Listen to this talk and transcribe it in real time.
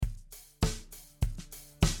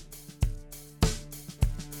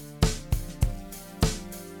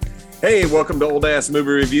Hey, welcome to Old Ass Movie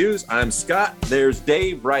Reviews. I'm Scott. There's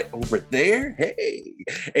Dave right over there. Hey.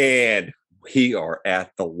 And we are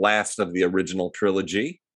at the last of the original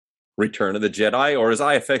trilogy, Return of the Jedi, or as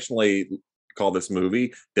I affectionately call this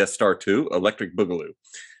movie, Death Star 2, Electric Boogaloo.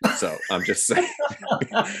 So I'm just saying,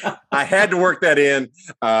 I had to work that in.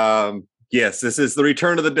 Yes, this is the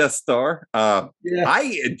Return of the Death Star. Yeah.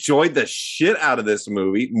 I enjoyed the shit out of this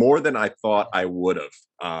movie more than I thought I would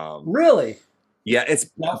have. Really? Yeah, it's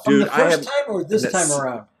Now, from dude. the first time or this time This,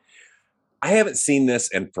 around? I haven't seen this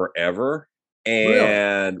in forever, Really?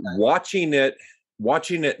 and watching it,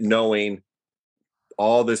 knowing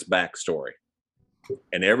all this backstory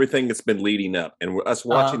and everything that's been leading up, and us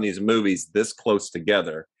watching these movies this close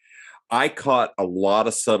together, I caught a lot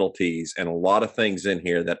of subtleties and a lot of things in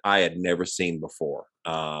here that I had never seen before.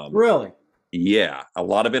 Really? Yeah, a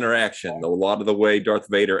lot of interaction, a lot of the way Darth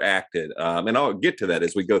Vader acted, and I'll get to that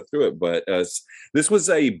as we go through it. But this was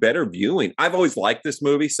a better viewing. I've always liked this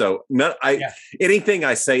movie, so Yeah. anything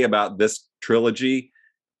I say about this trilogy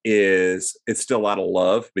is it's still out of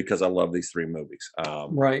love because I love these three movies.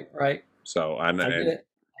 Right, right. So I get it. I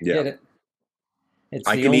yeah. get it. It's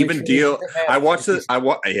I the can only even trilogy deal. that I matters. watched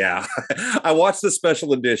it. Yeah, I watched the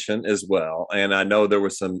special edition as well, and I know there were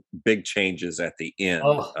some big changes at the end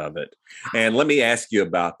Oh, of it. And let me ask you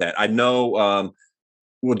about that. I know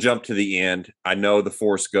we'll jump to the end. I know the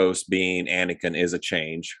Force Ghost being Anakin is a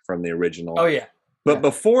change from the oh original, yeah. but Yeah.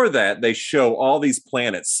 before that, they show all these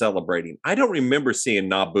planets celebrating. I don't remember seeing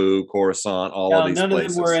Naboo, Coruscant, all of No, these none of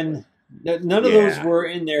them were places. in. None of those Yeah, were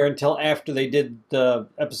in there until after they did the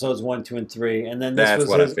episodes 1, 2, and 3, and then this that's was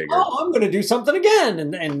what I his. figured. Oh, I'm going to do something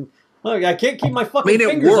again, and look, I can't keep my I fucking mean, it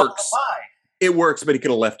fingers off the works. pie. It works, but he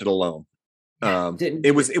could have left it alone. Didn't It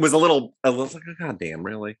need was it. it was a little. I was like, oh, God damn,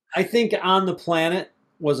 really? I think on the planet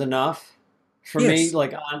was enough for me. Yes.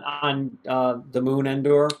 Like on the moon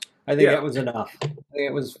Endor, I think Yeah. that was enough. I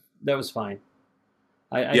think that was fine.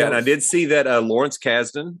 I Yeah, and don't I did see that Lawrence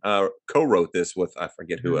Kasdan co-wrote this with I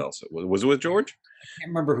forget who Mhm. else. Was it with George? I can't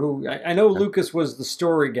remember who. I know Lucas was the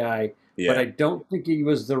story guy, but Yeah. I don't think he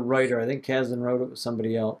was the writer. I think Kazan wrote it with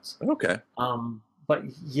somebody else. Okay. But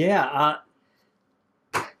yeah,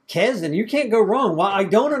 Kazan, you can't go wrong. Why I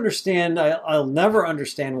don't understand. I'll never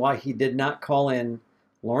understand why he did not call in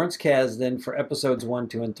Lawrence Kasdan for episodes 1,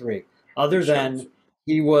 2, and 3, other than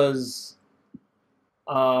he was.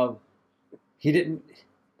 Uh, he didn't.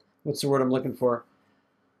 What's the word I'm looking for?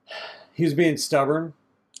 He was being stubborn.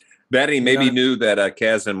 That he You know, maybe knew that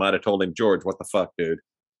Kasdan might have told him, George, what the fuck, dude?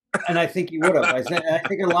 and I think he would have. I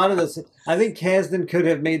think a lot of this. I think Kasdan could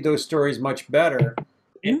have made those stories much better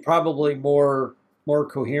and probably more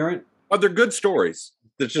coherent. Oh, they're good stories.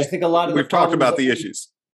 There's I just think a lot of the we've talked problems about the issues.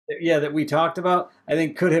 that we talked about, I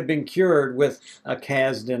think could have been cured with a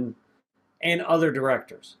Kasdan and other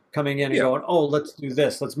directors coming in and Yeah. going, "Oh, let's do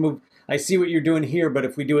this. Let's move. I see what you're doing here, but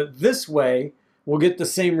if we do it this way, we'll get the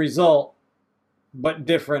same result, but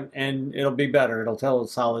different, and it'll be better. It'll tell a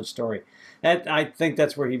solid story." That I think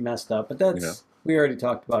that's where he messed up, but Yeah. that's we already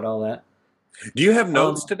talked about all that. Do you have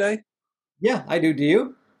notes Um, today? yeah, I do. Do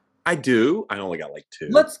you? I do. I only got like two.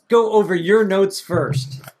 Let's go over your notes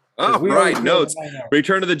first. 'Cause Oh, we already right. know Notes. my notes.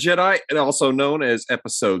 Return of the Jedi, and also known as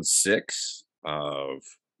Episode 6 of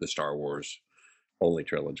the Star Wars Holy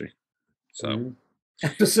Trilogy. So, Mhm.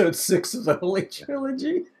 Episode 6 of the Holy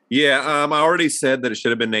Trilogy. yeah, I already said that it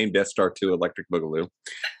should have been named Death Star 2 Electric Boogaloo.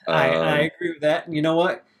 I agree with that. And you know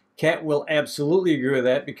what? Kat will absolutely agree with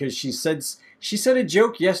that because she said a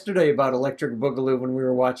joke yesterday about Electric Boogaloo when we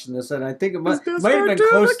were watching this, and I think it It's might, Death might have Star been 2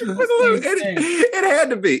 close to Electric the Boogaloo. same thing. It had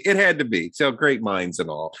to be. It had to be. So great minds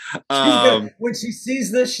and all. She's gonna when she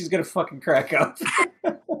sees this, she's gonna fucking crack up.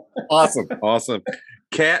 Awesome. Awesome.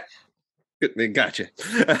 Cat, gotcha.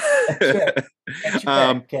 Got your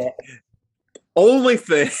back, Kat. only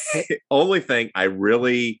thing only thing I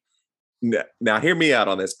really now hear me out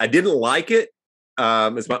on this. I didn't like it.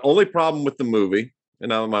 It's my only problem with the movie, and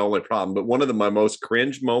not my only problem, but one of my most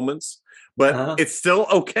cringe moments. But Uh-huh. it's still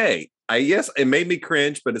okay. I Yes, it made me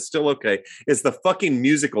cringe, but it's still okay. It's the fucking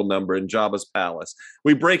musical number in Jabba's palace.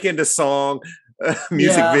 We break into song,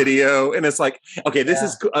 music Yeah. video, and it's like, okay, this Yeah.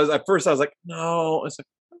 is cool. At first, I was like, no. It's like,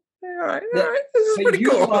 all right, That- this is but pretty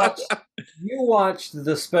cool. you watched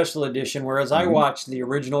the special edition, whereas I Mhm. watched the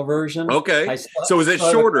original version. Okay, so is it still have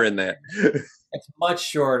a shorter in that? It's much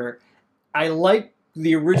shorter. I like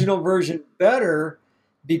the original version better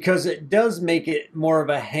because it does make it more of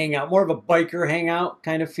a hangout, more of a biker hangout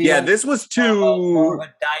kind of feel. Yeah, this was more of too.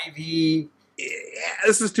 a divey. Yeah,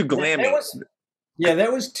 this is too That glammy. was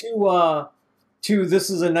that was too. This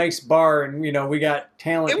is a nice bar, and we got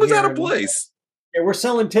talent. It was here, out of and place. Yeah, we're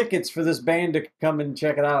selling tickets for this band to come and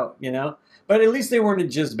check it out, you know. But at least they weren't a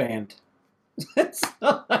jizz band. That's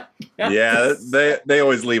all I Yeah, guess. they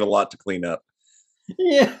always leave a lot to clean up.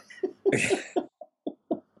 Yeah.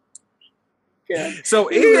 Yeah. So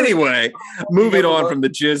We really anyway, we moving never on wrote. from the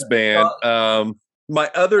Jizz Band, Uh, my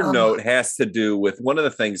other uh, note has to do with one of the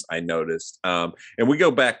things I noticed, and we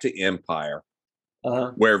go back to Empire,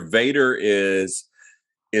 uh, where Vader is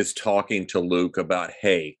talking to Luke about,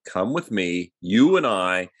 hey, come with me. You and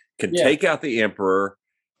I can yeah, take out the Emperor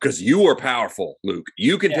because you are powerful, Luke.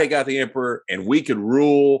 You can yeah. take out the Emperor and we could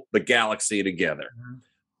rule the galaxy together. Mhm.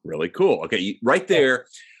 Really cool. Okay, right Yeah,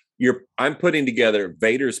 there, I'm putting together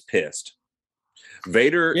Vader's pissed.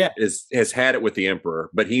 Vader yeah, has had it with the Emperor,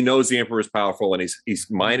 but he knows the Emperor is powerful and he's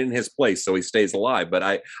mhm, minding his place so he stays alive. But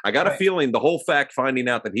I got a right. feeling the whole fact finding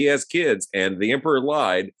out that he has kids and the Emperor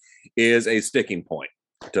lied is a sticking point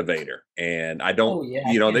to Vader. And I don't, Oh yeah,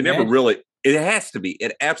 I they can't never imagine. really. It has to be.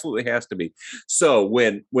 It absolutely has to be. So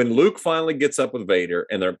when Luke finally gets up with Vader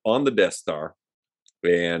and they're on the Death Star,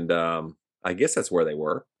 and I guess that's where they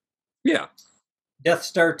were. Yeah, Death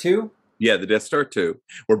Star 2? yeah, the Death Star 2.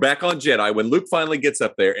 We're back on Jedi when Luke finally gets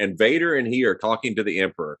up there and Vader and he are talking to the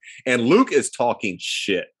Emperor. And Luke is talking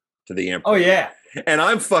shit to the Oh Emperor. yeah. And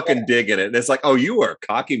I'm fucking digging it. And it's like, oh, you are a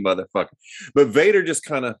cocky motherfucker. But Vader just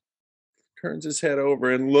kind of turns his head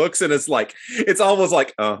over and looks, and it's like, it's almost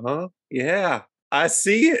like, uh-huh, yeah, I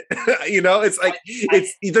see it. It's like I,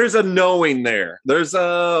 there's a knowing there. There's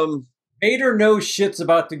Vader knows shit's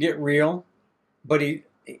about to get real, but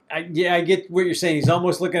yeah, I get what you're saying. He's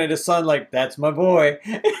almost looking at his son like, "That's my boy."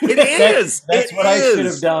 it That is. that's It what I should have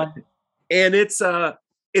is. done. And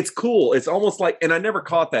it's cool. It's almost like, and I never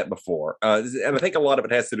caught that before. And I think a lot of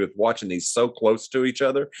it has to do with watching these so close to each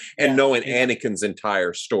other and Yeah, knowing yeah, Anakin's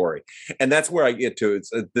entire story. And that's where I get to.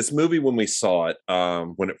 It's this movie when we saw it,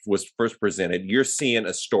 when it was first presented. You're seeing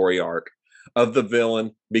a story arc of the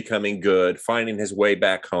villain becoming good, finding his way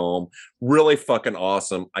back home. Really fucking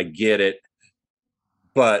awesome. I get it,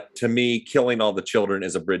 but to me, killing all the children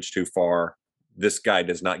is a bridge too far. This guy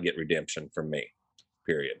does not get redemption from me.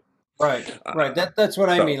 Period. right, right. Uh, That's what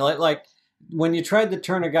I mean. so Like when you tried to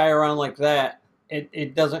turn a guy around like that,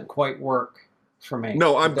 it doesn't quite work for me.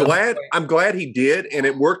 no, It I'm doesn't glad. quite. I'm glad he did, and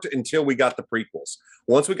it worked until we got the prequels.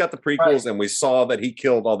 Once we got the Right. prequels and we saw that he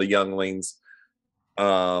killed all the younglings,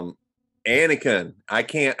 um, Anakin, I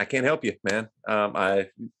can't help you, man. I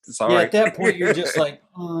Yeah, sorry. at that point you're just like,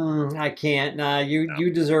 I can't. Nah,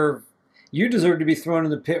 you deserve to be thrown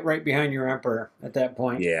in the pit right behind your emperor at that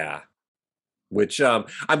point. Yeah, which I'm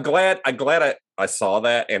glad I saw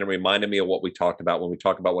that, and it reminded me of what we talked about when we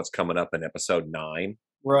talked about what's coming up in episode 9.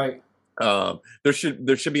 Right. There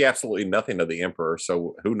should be absolutely nothing of the Emperor,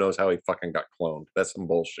 so who knows how he fucking got cloned? That's some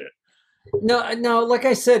bullshit. No, no, like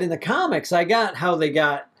I said in the comics, I got how they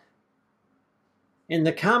got in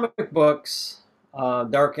the comic books,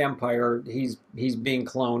 Dark Empire. He's being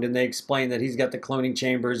cloned, and they explain that he's got the cloning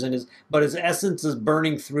chambers, and his essence is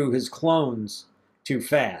burning through his clones too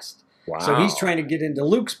fast. So he's Wow. trying to get into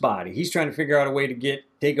Luke's body. He's trying to figure out a way to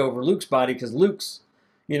take over Luke's body because Luke's,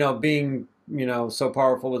 being so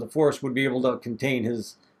powerful with the Force would be able to contain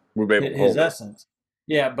We'll be able to his hold it. essence.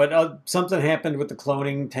 Yeah, but something happened with the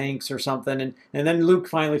cloning tanks or something, and then Luke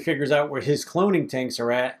finally figures out where his cloning tanks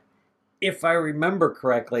are at, if I remember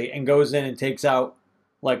correctly, and goes in and takes out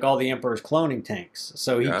like all the Emperor's cloning tanks,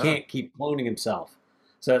 so he Yeah. can't keep cloning himself.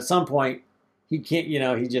 So at some point, he can't.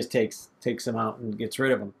 He just takes them out and gets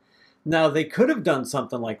rid of them. Now they could have done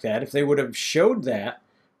something like that if they would have showed that,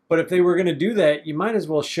 but if they were going to do that, you might as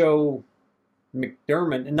well show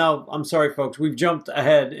McDermott. And now I'm sorry, folks, we've jumped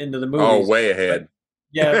ahead into the Oh, movies, way but ahead.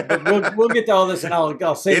 yeah, but we'll get to all this, and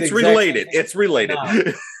I'll say the It's exact same related. thing It's related.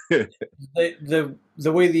 now.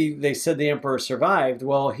 The way they said the Emperor survived,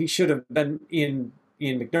 well, he should have been Ian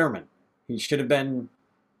McDermott. He should have been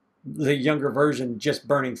the younger version, just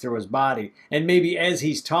burning through his body. And maybe as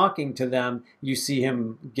he's talking to them, you see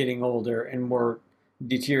him getting older and more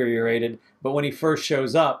deteriorated. But when he first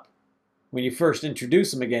shows up, when you first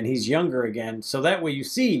introduce him again, he's younger again. So that way you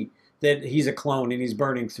see that he's a clone and he's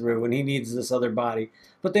burning through and he needs this other body.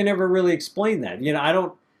 But they never really explain that. I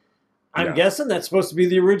don't. I'm No. guessing that's supposed to be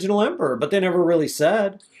the original Emperor, but they never really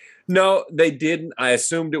said. No, they didn't. I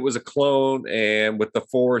assumed it was a clone, and with the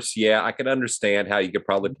Force, yeah, I could understand how you could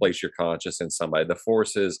probably place your conscience in somebody. The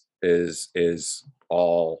Force is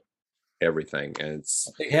all everything, and it's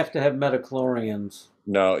They have to have metachlorians.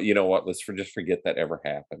 no. You know what? Just forget that ever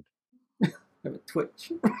happened. Have a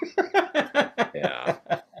twitch. Yeah.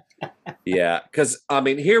 Yeah, because I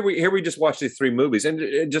mean, here we just watched these 3 movies,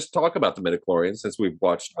 and just talk about the midichlorians since we've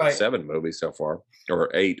watched Right. 7 movies so far,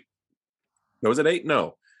 or 8. Was it 8?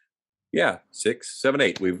 No. Yeah, 6, 7,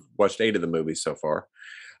 8. We've watched 8 of the movies so far.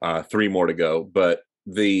 3 more to go. But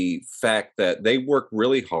the fact that they work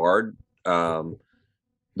really hard, the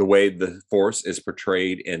way the Force is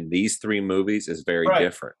portrayed in these 3 movies is very Right.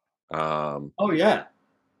 different. Um, Oh yeah. Yeah.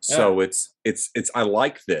 so it's I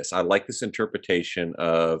like this. I like this interpretation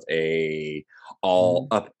of a all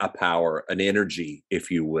Mhm. up a power, an energy, if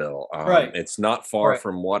you will. Right. It's not far Right.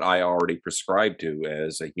 from what I already prescribe to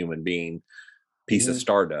as a human being, piece of Mhm.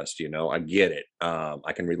 stardust. I get it.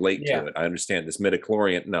 I can relate Yeah. to it. I understand this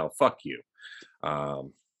midichlorian. No, fuck you.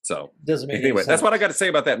 Um, so Doesn't make any anyway, that's what I sense. got to say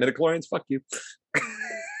about that. Midichlorians, fuck you.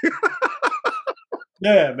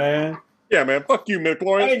 Yeah, man. Yeah, man, fuck you,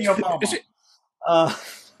 midichlorians. And your mama. Uh,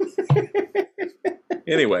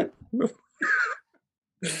 Anyway,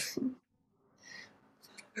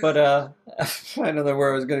 but I don't know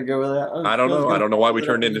where I was going to go with that. I don't know. I don't know why we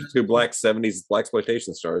turned into 2 I black 70s black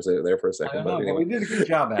exploitation stars there for a second, don't but know, but anyway, we did a good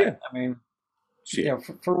job at yeah, it. I mean, shit.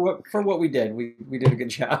 for what we did, we did a good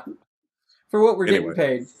job for what we're getting Anyway,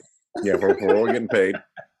 paid. yeah, for what we're getting paid.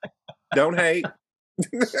 Don't hate.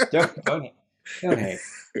 Don't don't hate.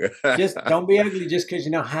 Just don't be ugly just because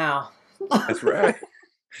you know how. That's right.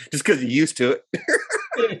 Just because you're used to it.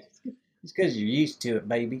 Just because you're used to it,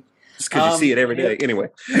 baby. Just because you see it every day. Anyway,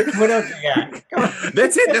 What else you got? Come on.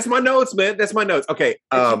 that's it. That's my notes, man. That's my notes. Okay.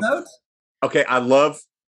 Get your notes? Okay. I love.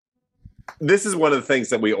 This is one of the things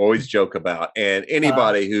that we always joke about, and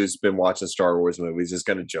anybody who's been watching Star Wars movies is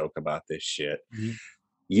going to joke about this shit. Mhm.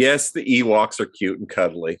 Yes, the Ewoks are cute and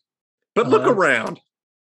cuddly, but look Uh-huh. around.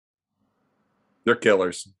 They're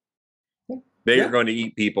killers. They Yeah. are going to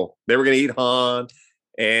eat people. They were going to eat Han,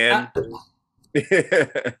 and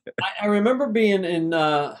I remember being in.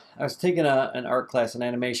 I was taking an art class, an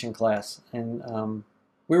animation class, and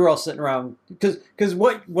we were all sitting around because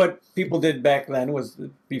what people did back then was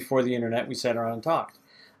before the internet. We sat around and talked,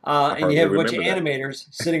 I and you hardly have a bunch of remember that. animators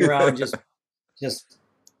sitting around just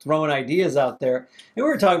throwing ideas out there. And we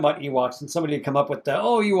were talking about Ewoks, and somebody had come up with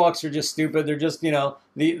Ewoks are just stupid. They're just they're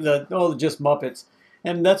just Muppets.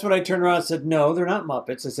 And that's when I turned around and said, no, they're not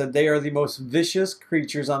Muppets. I said they are the most vicious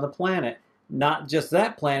creatures on the planet. Not just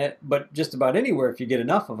that planet, but just about anywhere if you get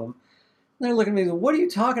enough of them. And they're looking at me, what are you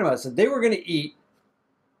talking about? I said they were going to eat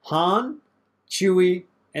Han, Chewie,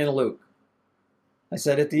 and Luke. I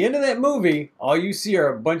said, at the end of that movie, all you see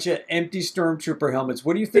are a bunch of empty stormtrooper helmets.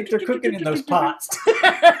 What do you think they're cooking in those pots?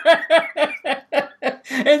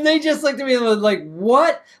 And they just looked at me and was like,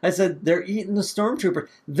 what? I said, they're eating the stormtrooper.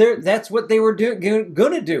 That's what they were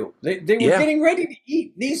gonna do. They were Yeah. getting ready to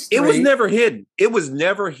eat these three. It was never hidden. It was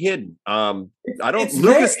never hidden. I don't. It's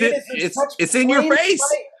Lucas there. did. It is in such It's in your plain face.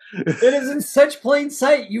 sight. It is in such plain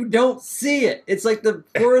sight. You don't see it. It's like the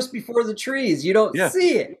forest before the trees. You don't Yeah.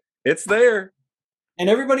 see it. It's there. And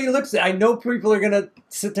everybody looks at I know people are going to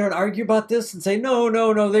sit there and argue about this and say, no,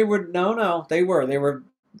 they were, no, they were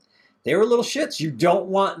little shits. You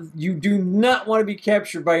do not want to be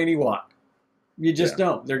captured by any Ewok. You just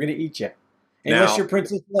don't. They're going to eat you. Unless Now- you're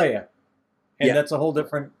Princess Leia. And Yeah. that's a whole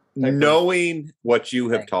different type of Knowing what you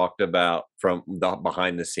have thing. talked about from the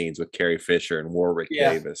behind the scenes with Carrie Fisher and Warwick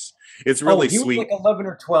Yeah. Davis, it's really he sweet. was like 11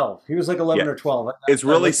 or 12. He was like 11 Yeah. or 12. It's I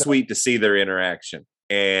really looked it up. sweet to see their interaction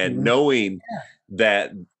and Mhm. knowing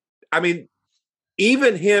that. I mean,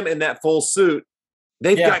 even him in that full suit,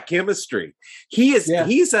 they've Yeah. got chemistry. He's Yeah.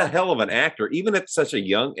 a hell of an actor, even at such a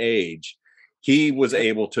young age. He was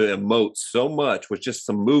able to emote so much with just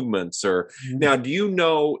some movements. Or Mhm. now, do you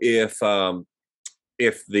know if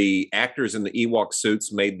the actors in the Ewok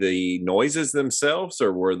suits made the noises themselves,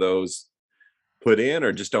 or were those put in,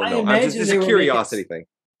 or just don't I know? imagine It's they a were curiosity thing.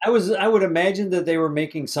 I would imagine that they were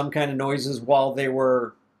making some kind of noises while they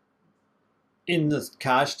were in the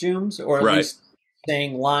costumes, or at Right. least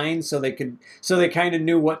saying lines, so they kind of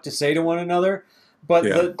knew what to say to one another. But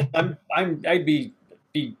Yeah. I'd be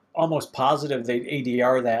almost positive they'd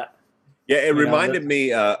ADR that. Yeah, it You know, reminded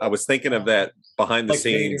me. I was thinking of that behind the Like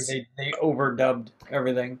Vader, scenes. they overdubbed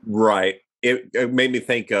everything. Right. It made me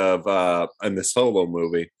think of in the Solo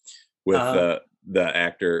movie with the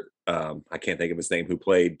actor, I can't think of his name, who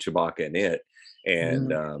played Chewbacca in it,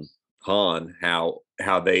 and Han,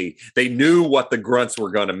 how they knew what the grunts were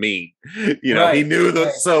going to mean. He Right, knew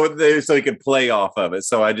right. so he could play off of it.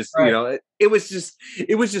 So I just Right. it was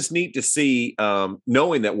just neat to see,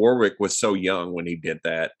 knowing that Warwick was so young when he did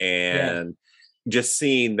that, and just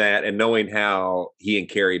seeing that and knowing how he and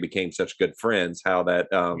Carrie became such good friends, how that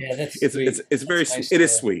Yeah, that's it's sweet. it's very That's a nice it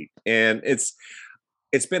is story. sweet, and it's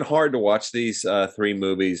been hard to watch these 3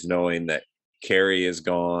 movies knowing that Carrie is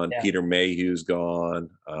gone, Yeah. Peter Mayhew's gone,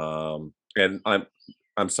 and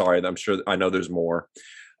I'm sorry, I'm sure I know there's more,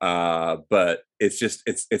 But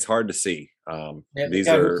it's hard to see. Yeah, the These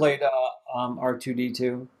guy who are played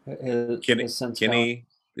R2D2 Kenny has since gone. Kenny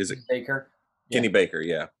is it Baker. Kenny Yeah, Baker?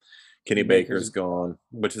 Yeah, Kenny Baker's Baker's gone,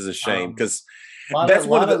 which is a shame um, because a lot of that's a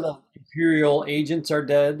one of lot of the the Imperial agents are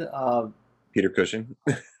dead. Peter Cushing.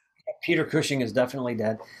 Peter Cushing is definitely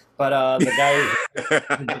dead, but the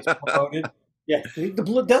guy who gets promoted, yeah,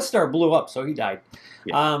 the Death Star blew up, so he died.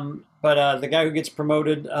 Yeah, But the guy who gets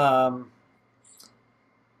promoted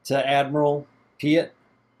to Admiral Piet,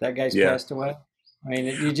 that guy's yeah. passed away. I mean,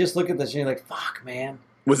 you just look at this and you're like, "Fuck, man!"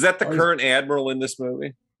 Was that the All these, current admiral in this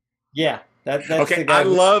movie? yeah, that's Okay, the guy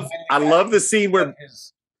who I love the scene where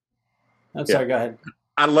his. I'm yeah, sorry. Go ahead.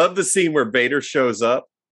 I love the scene where Vader shows up,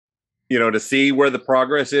 to see where the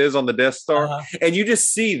progress is on the Death Star, Uh, and you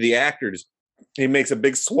just see the actors. He makes a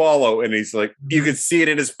big swallow, and he's like, you can see it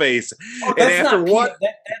in his face. oh, And that's after not what?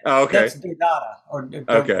 Piet. Oh, okay, That's Dodada or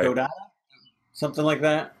okay. Dodada, something like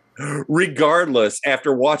that. Regardless,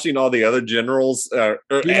 after watching all the other generals or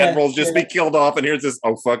Yeah, admirals just yeah. be killed off, and here's this,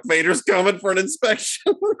 oh fuck, Vader's coming for an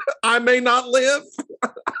inspection. I may not live.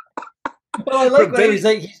 Well, I like But that he's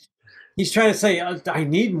like he's trying to say I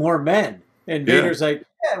need more men, and yeah. Vader's like,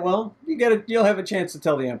 yeah, well, you'll have a chance to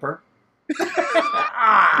tell the Emperor.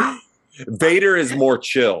 Ah! Vader is more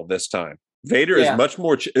chill this time. Vader is Yeah. much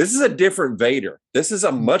more. This is a different Vader. This is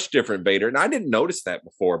a much different Vader, and I didn't notice that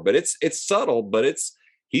before. But it's subtle, but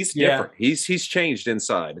he's Yeah. different. He's changed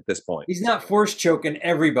inside at this point. He's not force choking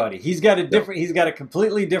everybody. He's got a different. He's got a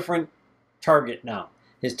completely different target now.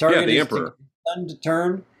 His target the is Emperor. to get the sun to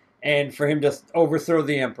turn and for him to overthrow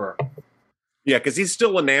the Emperor. Yeah, because he's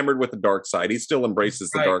still enamored with the dark side. He still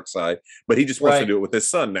embraces the Right. dark side, but he just wants to Right. do it with his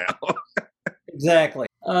son now. Exactly.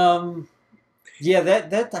 Yeah,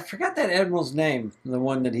 that I forgot that admiral's name, the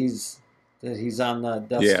one that he's on the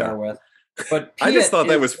Death Yeah. Star with. But I just Piet thought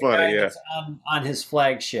that is was the funny, guy yeah. that's on his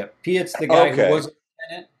flagship. Piet's the guy Okay. who was a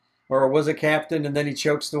lieutenant or was a captain, and then he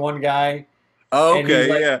chokes the one guy. Oh, And he's okay,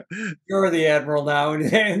 like, yeah. "You're the admiral now,"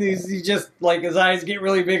 and he's just like his eyes get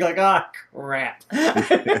really big, like crap.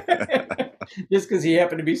 Just because he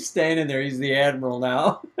happened to be standing there, he's the admiral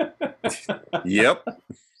now. Yep. that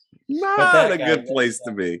Not a guy, good place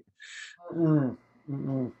to be.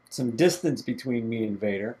 Some distance between me and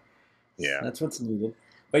Vader. Yeah. That's what's needed.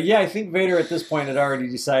 But yeah, I think Vader at this point had already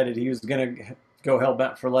decided he was going to go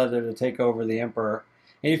hell-bent for leather to take over the Emperor.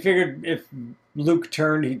 And he figured if Luke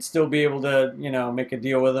turned, he'd still be able to, make a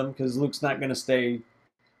deal with him because Luke's not going to stay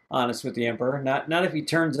honest with the Emperor. Not if he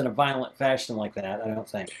turns in a violent fashion like that, I don't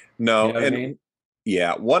think. No, You know what I and mean?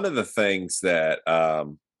 yeah, one of the things that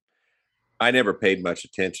I never paid much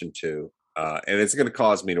attention to, and it's going to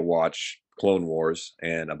cause me to watch Clone Wars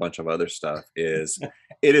and a bunch of other stuff, is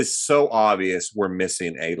it is so obvious we're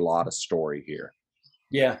missing a lot of story here.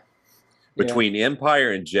 Yeah. Between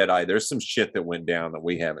Empire and Jedi, there's some shit that went down that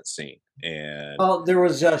we haven't seen. And Well, there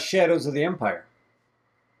was Shadows of the Empire.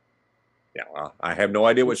 yeah, well, I have no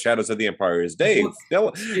idea what Shadows of the Empire is. Dave,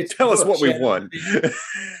 It's tell us book, what we've Shadows won. of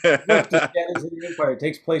the Shadows of the Empire. It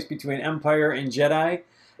takes place between Empire and Jedi,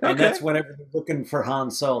 and Okay. that's whenever they're looking for Han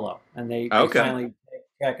Solo, and they Okay. finally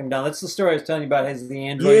track him down. That's the story I was telling you about. Has the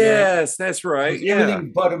android? Yes, that's It right. was Yeah,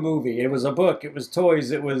 everything but a movie. It was a book. It was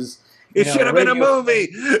toys. It was. it should have been a radio, movie.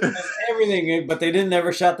 everything, but they didn't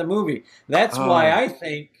ever shot the movie. That's why I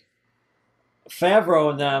think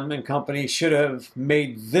Favreau and them and company should have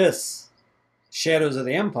made this Shadows of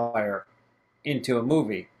the Empire into a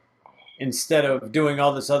movie instead of doing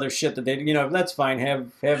all this other shit that they, that's fine.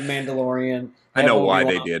 Have Mandalorian. I have know why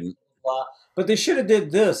they Obi-Wan, didn't. blah. But they should have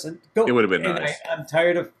did this and go. It would have been and nice. I'm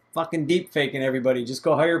tired of fucking deep faking everybody. Just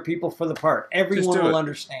go hire people for the part. Everyone do will it.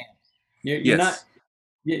 understand. You're Yes. not.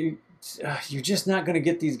 You're just not going to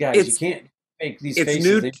get these guys. You can't fake these it's faces.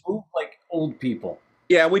 new- They move like old people.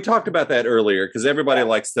 Yeah, we talked about that earlier because everybody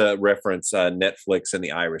likes to reference Netflix and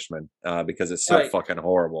The Irishman because it's so Right. fucking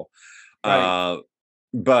horrible. Right.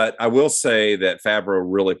 But I will say that Favreau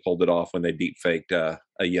really pulled it off when they deep faked a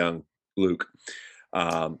young Luke.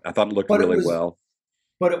 I thought it looked But it really was- well.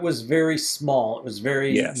 But it was very small. It was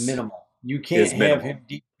very Yes. minimal. You can't It's have minimal. him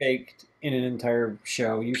deep faked in an entire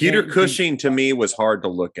show. You Peter can't do- Cushing to me was hard to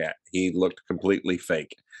look at. He looked completely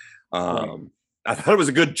fake. I thought it was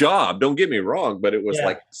a good job. Don't get me wrong, but it was Yeah,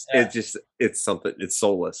 like yeah. it's something. It's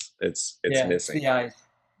soulless. It's yeah, missing. It's the eyes.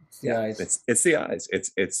 It's the eyes. It's the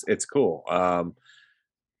eyes. It's cool. But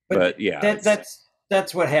But yeah,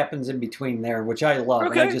 that's what happens in between there, which I love.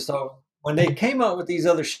 And I Okay. just thought when they came out with these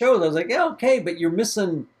other shows, I was like, yeah, okay, but you're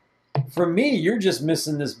missing. For me, you're just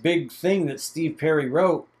missing this big thing that Steve Perry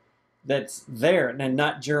wrote. That's there, and then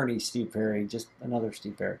not Journey Steve Perry, just another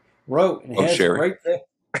Steve Perry wrote and Oh, has it Sherry. right there.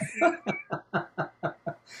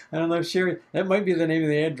 I don't know if Sherry. That might be the name of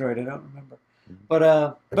the android. I don't remember. But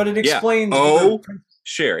it Yeah. explains. Oh,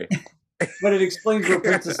 Sherry. But it explains where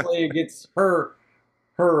Princess Leia gets her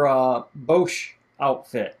Bosch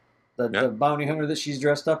outfit, the Yeah. bounty hunter that she's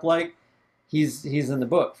dressed up like. He's in the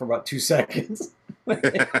book for about 2 seconds.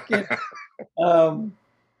 um,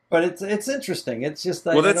 but it's interesting. It's just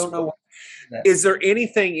Well, I that's. don't know what that. Is there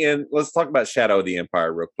anything in? Let's talk about Shadow of the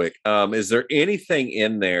Empire real quick. Is there anything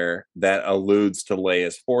in there that alludes to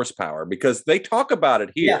Leia's force power? Because they talk about it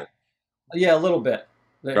Yeah, here. yeah, a little bit.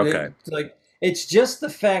 Okay. Like it's just the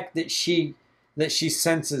fact that she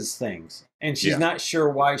senses things, and she's Yeah. not sure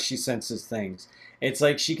why she senses things. It's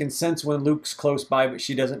like she can sense when Luke's close by, but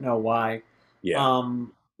she doesn't know why. Yeah.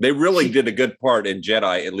 Um, They really she did a good part in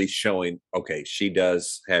Jedi, at least showing, okay, she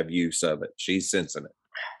does have use of it. She's sensing it,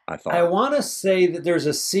 I I thought. want to say that there's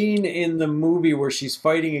a scene in the movie where she's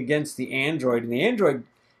fighting against the android, and the android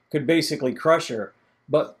could basically crush her,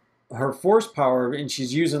 but her force power, and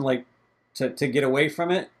she's using like to get away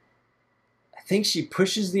from it. I think she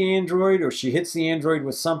pushes the android or she hits the android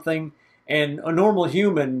with something, and a normal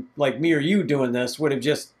human like me or you doing this would have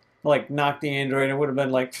just like knocked the android and would have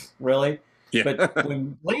been like, really? Yeah. But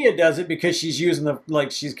when Leia does it, because she's using the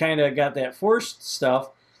like she's kind of got that force stuff,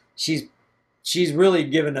 she's she's really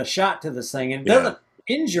given a shot to this thing and it Yeah. doesn't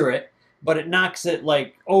injure it, but it knocks it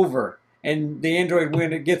like over. And the android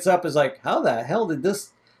when it gets up is like, how the hell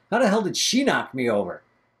did she knock me over?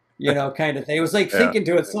 Kind of thing. It was like Yeah. thinking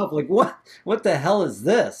to itself, like, what the hell is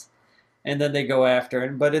this? And then they go after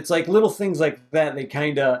it. But it's like little things like that. They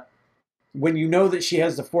kind of, when you know that she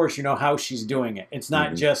has the force, you know how she's doing it. It's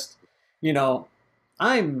not Mhm. just,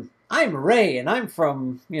 I'm Ray and I'm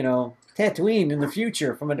from, Tatooine in the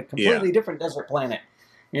future from a completely different desert planet.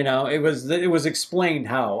 It was explained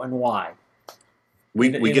how and why. We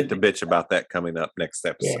And- we and get it- to bitch about that coming up next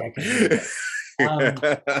episode. I can do that.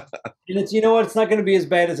 And it's it's not going to be as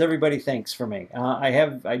bad as everybody thinks for me.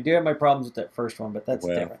 I do have my problems with that first one, but that's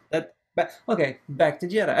Well. different. Okay, back to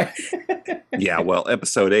Jedi. Yeah, well,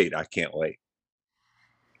 episode 8, I can't wait.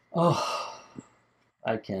 Oh,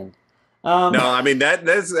 I can. No, I mean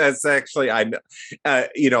that's actually I know.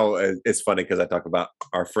 It's funny because I talk about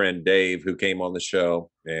our friend Dave who came on the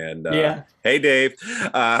show, and Yeah. hey Dave,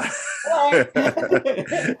 Hi.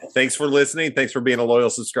 thanks for listening. Thanks for being a loyal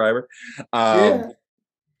subscriber. Yeah.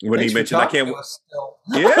 When Thanks he for mentioned, I talking can't. to us still.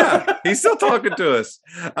 Yeah, he's still talking to us.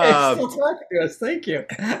 He's still talking to us. Thank you.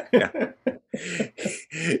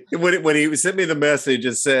 When he sent me the message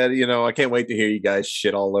and said, I can't wait to hear you guys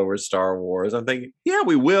shit all over Star Wars. I'm thinking, yeah,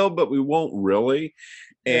 we will, but we won't really.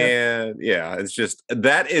 Yeah. And yeah, it's just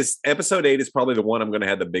that is episode 8 is probably the one I'm going to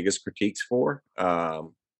have the biggest critiques for. 8 and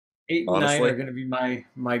 9 honestly. are going to be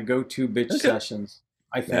my go-to bitch Okay. sessions.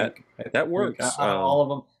 I think that works. Out of all of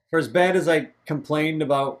them, for as bad as I complained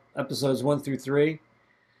about episodes 1 through 3,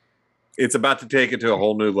 it's about to take it to a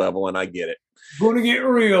whole new level, and I get it. going to get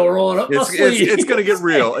real, rolling up my It's sleeves. going to get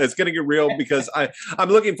real. It's going to get real because I'm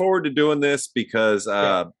looking forward to doing this because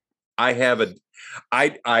I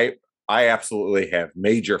absolutely have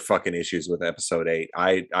major fucking issues with episode 8.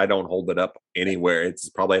 I don't hold it up anywhere. It's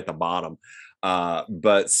probably at the bottom.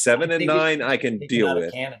 But 7 and 9 I can deal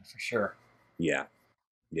with. Canon for sure. Yeah.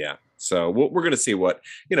 So we're going to see what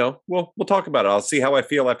we'll talk about it. I'll see how I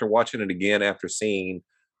feel after watching it again after seeing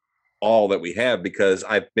all that we have, because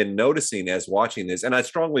I've been noticing as watching this, and I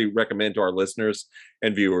strongly recommend to our listeners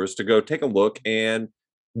and viewers to go take a look and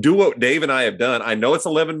do what Dave and I have done. I know it's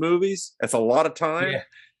 11 movies. That's a lot of time. Yeah.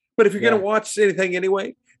 But if you're going to watch anything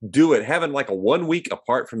anyway, do it. Having like a 1 week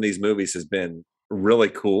apart from these movies has been really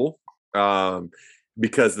cool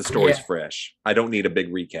because the story's fresh. I don't need a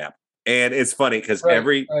big recap. And it's funny because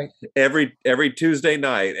every Tuesday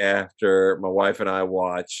night after my wife and I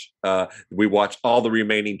watch, we watch all the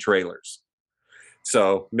remaining trailers.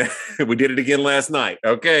 So we did it again last night.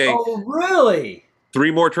 Okay. Oh, really? 3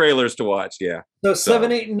 more trailers to watch. Yeah. So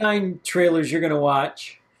 7, 8, and 9 trailers you're going to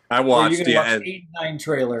watch. I watched. You're going to watch 8 and 9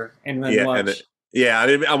 trailer and then watch.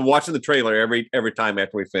 I'm watching the trailer every time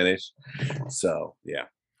after we finish. So yeah.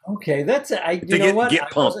 Okay, that's it. Get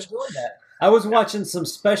pumped. I wasn't doing that. I was watching some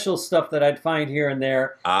special stuff that I'd find here and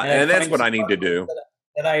there, and that's what I need to do.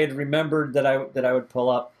 That I had remembered that I would pull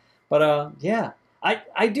up. But yeah,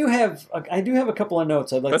 I do have a couple of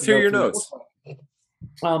notes I'd like. Let's to hear go your through.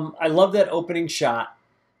 notes. I love that opening shot.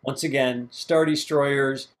 Once again, Star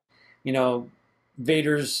Destroyers.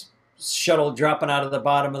 Vader's shuttle dropping out of the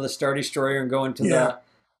bottom of the Star Destroyer and going to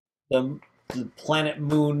the planet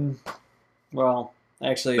moon. Well,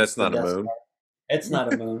 actually, that's not a moon. It's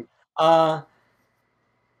not a moon.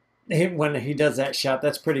 When he does that shot,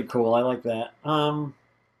 that's pretty cool. I like that.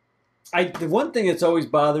 The one thing that's always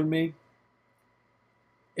bothered me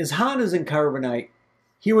is Han is in carbonite.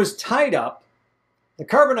 He was tied up. The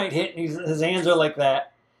carbonite hit, and his hands are like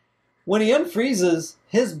that. When he unfreezes,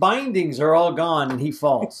 his bindings are all gone, and he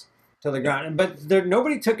falls to the ground. But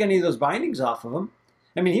nobody took any of those bindings off of him.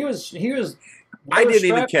 I mean, he was. I didn't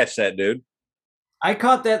even catch that, dude. I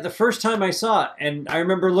caught that the first time I saw it, and I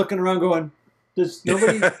remember looking around, going, "There's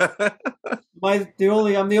nobody." I'm the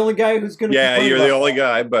only guy who's going to. Yeah, you're the only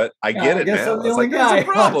guy, but I get it now. I guess I'm the only guy. That's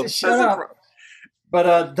a problem. Shut up.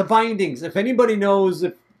 But the bindings, if anybody knows,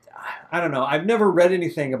 I don't know. I've never read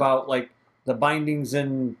anything about like the bindings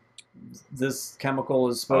in this chemical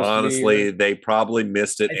is supposed to be. Honestly, they probably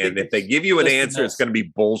missed it, and if they give you an answer, it's going to be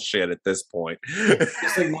bullshit at this point.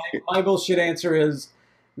 Just like my bullshit answer is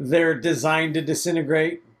they're designed to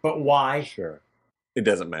disintegrate, but why? Sure, it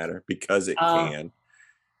doesn't matter because it can.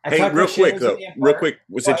 Hey, real quick,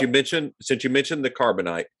 since you mentioned the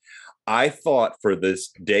carbonite, I thought for this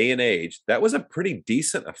day and age that was a pretty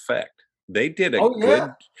decent effect. They did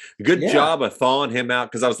a good job of thawing him out,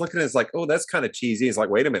 because I was looking at it, it's like, oh, that's kind of cheesy. It's like,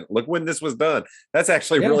 wait a minute, look when this was done. That's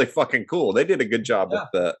actually really fucking cool. They did a good job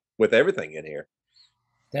with everything in here.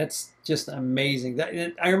 That's just amazing.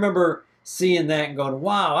 I remember seeing that and going,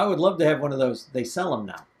 wow, I would love to have one of those. They sell them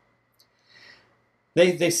now.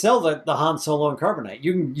 They sell the Han Solo and carbonite.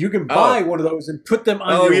 You can buy one of those and put them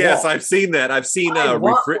on your wall. I've seen that. I've seen I have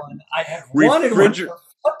wanted one for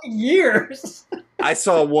fucking years. I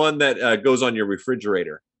saw one that goes on your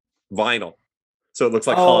refrigerator, vinyl, so it looks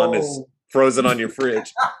like Han is frozen on your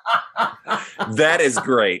fridge. That is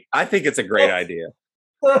great. I think it's a great idea.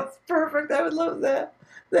 That's perfect. I would love that.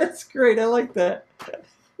 That's great. I like that.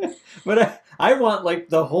 But I want like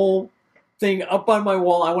the whole thing up on my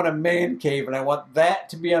wall. I want a man cave, and I want that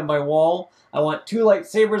to be on my wall. I want 2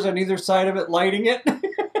 lightsabers on either side of it, lighting it.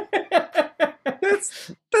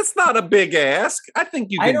 That's not a big ask. I think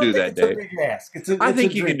you can do that, Dave. It's a big ask. I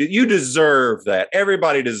think you can do. You deserve that.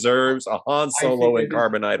 Everybody deserves a Han Solo and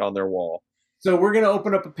carbonite on their wall. So we're gonna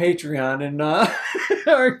open up a Patreon and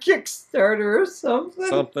or Kickstarter or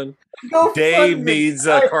something. Dave needs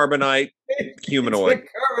a carbonite humanoid.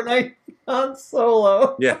 Carbonite Han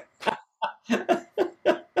Solo. Yeah.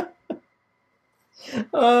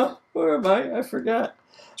 Where am I? I forgot.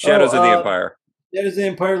 Shadows of the Empire. Shadows of the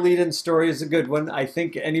Empire lead-in story is a good one. I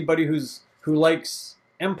think anybody who likes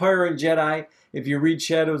Empire and Jedi, if you read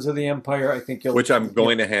Shadows of the Empire, I think you'll. Which I'm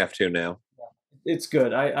going to have to now. It's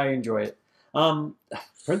good. I enjoy it.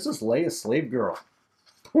 Princess Leia, slave girl.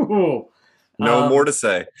 No more to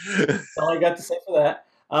say. That's all I got to say for that.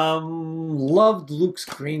 Loved Luke's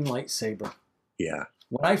green lightsaber. Yeah.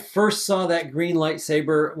 When I first saw that green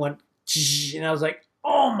lightsaber, it went, and I was like,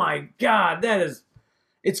 "Oh my god,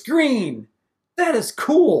 it's green. That is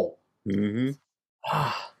cool." Mm-hmm.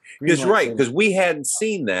 That's right, because we hadn't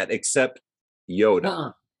seen that except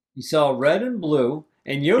Yoda. You saw red and blue,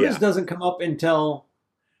 and Yoda's doesn't come up until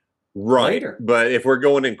later. But if we're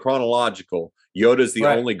going in chronological, Yoda's the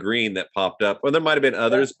only green that popped up. Well, there might have been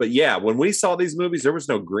others, but when we saw these movies, there was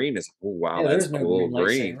no green. It's like, oh wow, that's cool.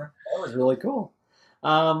 Green. That was really cool.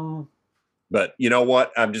 But you know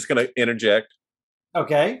what? I'm just going to interject.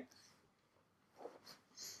 Okay.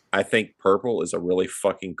 I think purple is a really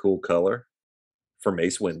fucking cool color for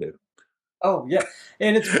Mace Windu. Oh yeah,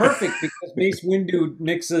 and it's perfect because Mace Windu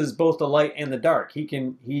mixes both the light and the dark. There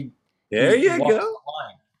you go. The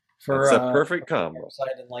line for it's a perfect combo. Dark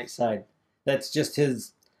side and light side. That's just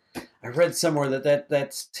his. I read somewhere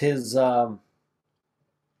that's his.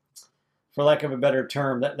 For lack of a better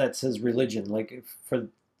term, that's his religion. Like for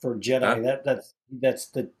Jedi, that's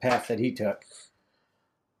the path that he took.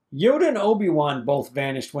 Yoda and Obi-Wan both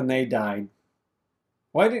vanished when they died.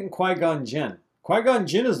 Why didn't Qui-Gon Jinn? Qui-Gon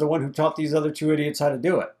Jinn is the one who taught these other 2 idiots how to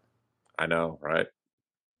do it. I know, right?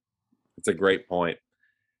 It's a great point.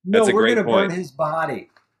 No, we're going to burn his body.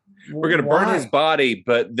 We're going to burn his body,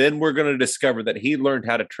 but then we're going to discover that he learned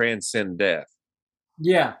how to transcend death.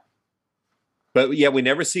 Yeah. But we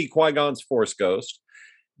never see Qui-Gon's Force Ghost.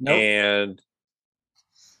 Nope. And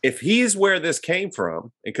if he's where this came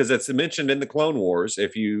from, because it's mentioned in the Clone Wars,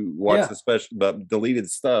 if you watch the deleted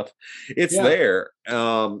stuff, it's there.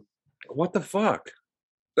 What the fuck?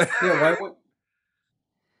 Why would?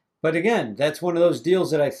 But again, that's one of those deals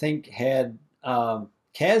that I think had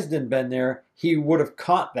Kasdan been there, he would have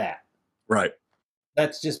caught that. Right.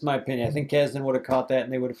 That's just my opinion. I think Kasdan would have caught that,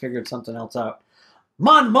 and they would have figured something else out.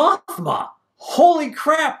 Mon Mothma! Holy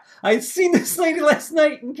crap! I had seen this lady last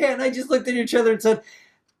night, and Kat and I just looked at each other and said,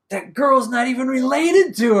 that girl's not even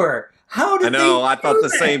related to her. How did I know. I thought the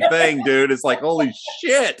same thing, dude. It's like, holy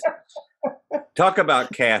shit. Talk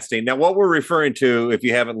about casting. Now, what we're referring to, if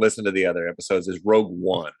you haven't listened to the other episodes, is Rogue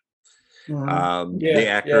One. The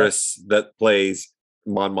actress that plays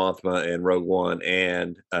Mon Mothma in Rogue One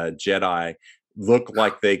and Jedi look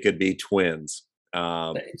like they could be twins.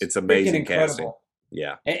 It's amazing casting.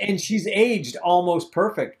 Yeah, and she's aged almost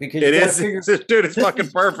perfect because it is. Dude, it's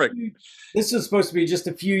fucking perfect. This is supposed to be just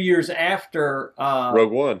a few years after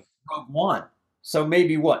Rogue One. Rogue One. So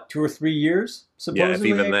maybe what, 2 or 3 years? Supposedly, yeah, if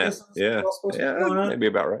even that. Yeah, maybe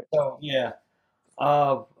about right. So yeah,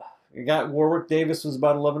 you got Warwick Davis was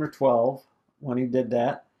about 11 or 12 when he did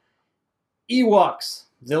that. Ewoks,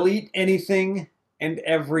 they'll eat anything and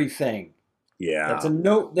everything. Yeah, that's a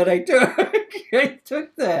note that I took. I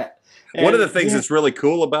took that. And one of the things that's really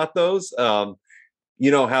cool about those,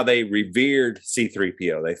 you know how they revered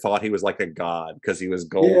C-3PO. They thought he was like a god because he was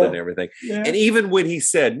gold and everything. Yeah. And even when he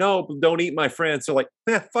said, "No, don't eat my friends," they're like,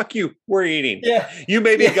 "Fuck you, we're eating. Yeah. You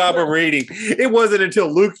may be a god, but we're eating." It wasn't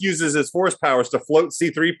until Luke uses his force powers to float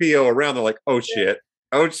C-3PO around. They're like, "Oh shit,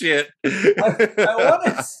 oh shit." I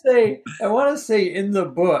want to say in the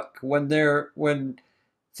book when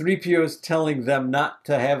 3PO is telling them not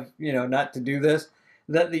to have, not to do this,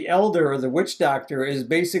 that the elder or the witch doctor is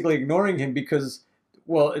basically ignoring him because,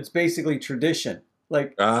 well, it's basically tradition.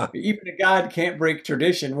 Like even a god can't break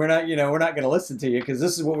tradition. We're not going to listen to you because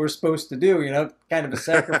this is what we're supposed to do. Kind of a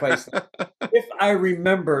sacrifice. If I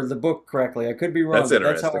remember the book correctly, I could be wrong. That's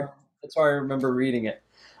interesting. That's how I remember reading it.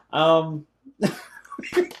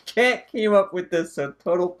 Kat came up with this, so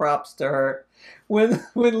total props to her. When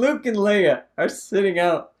Luke and Leia are sitting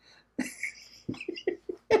out.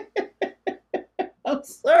 I'm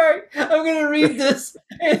sorry. I'm going to read this,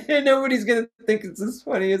 and nobody's going to think it's as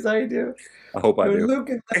funny as I do. I hope I do. When Luke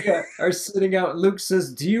and Leia are sitting out, Luke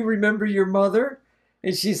says, "Do you remember your mother?"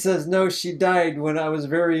 And she says, "No, she died when I was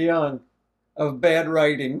very young of bad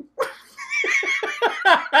writing."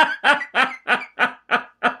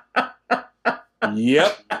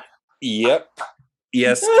 Yep.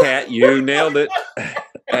 Yes, Kat, you nailed it.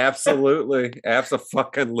 Absolutely.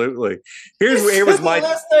 Absolutely. Here was my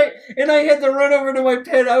last night, and I had to run over to my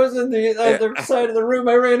pen. I was in the other side of the room.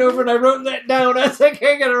 I ran over and I wrote that down. I was like,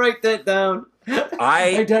 I gotta write that down.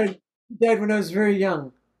 I died when I was very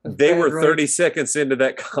young. They were 30 seconds into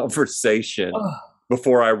that conversation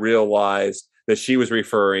before I realized that she was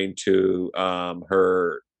referring to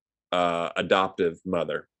her adoptive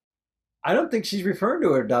mother. I don't think she's referring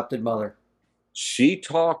to her adopted mother. She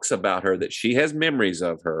talks about her, that she has memories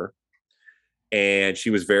of her, and she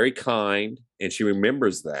was very kind, and she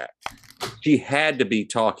remembers that. She had to be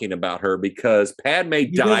talking about her because Padme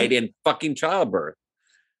died in fucking childbirth.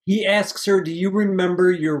 He asks her, "Do you remember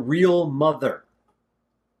your real mother?"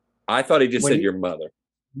 I thought he just said your mother.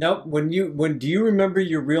 Nope. Do you remember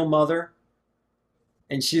your real mother?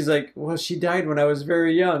 And she's like, "Well, she died when I was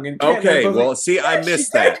very young." And okay, well, see, I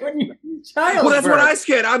missed that. Well, that's what I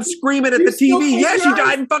said. I'm screaming at the TV. Yeah, she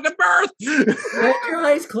died in fucking birth. Hold your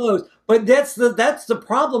eyes closed. But that's the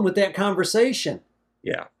problem with that conversation.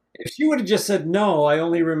 Yeah. If she would have just said, "No, I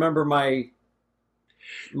only remember my."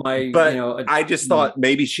 But I just thought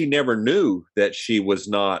maybe she never knew that she was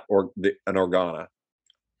not an Organa.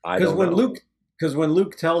 Because when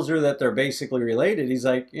Luke tells her that they're basically related, he's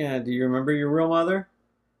like, "Yeah, do you remember your real mother?"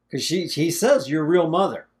 Because he says your real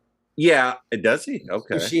mother. Yeah, does he?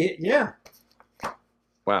 Okay. So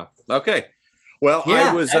wow. Okay. Well,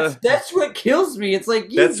 yeah, that's what kills me. It's like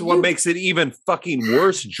that's what makes it even fucking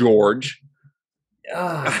worse, George.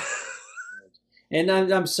 And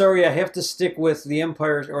I'm sorry, I have to stick with the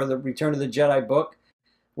Empire or the Return of the Jedi book,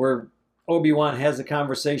 where Obi-Wan has a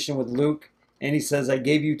conversation with Luke, and he says, "I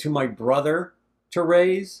gave you to my brother to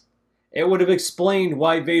raise." It would have explained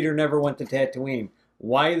why Vader never went to Tatooine.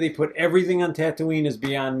 Why they put everything on Tatooine is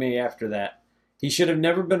beyond me after that. He should have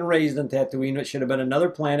never been raised on Tatooine. It should have been another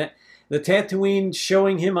planet. The Tatooine,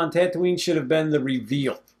 showing him on Tatooine should have been the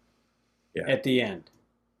reveal at the end.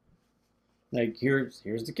 Like, here's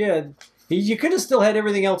the kid. You could have still had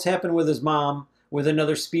everything else happen with his mom, with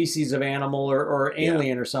another species of animal or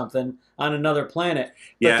alien or something on another planet.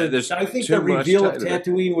 But I think the reveal of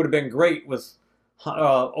Tatooine would have been great with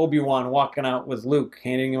Obi-Wan walking out with Luke,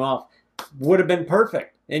 handing him off. Would have been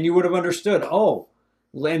perfect, and you would have understood. Oh,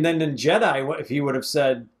 and then in Jedi, if he would have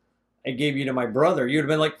said, "I gave you to my brother," you'd have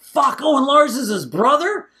been like, "Fuck, Owen Lars is his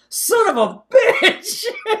brother? Son of a bitch!"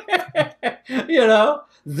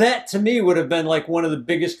 That to me would have been like one of the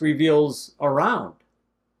biggest reveals around.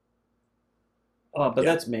 Oh, but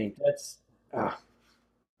that's me. That's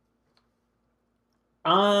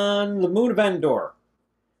on the moon of Endor.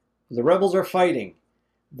 The rebels are fighting.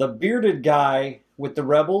 The bearded guy with the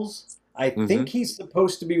rebels I Hmm. think he's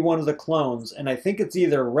supposed to be one of the clones, and I think it's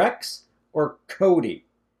either Rex or Cody.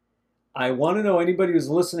 I want to know anybody who's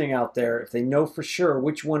listening out there if they know for sure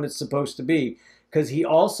which one it's supposed to be, because he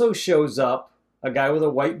also shows up. A guy with a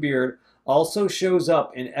white beard also shows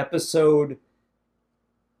up in episode.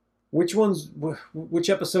 Which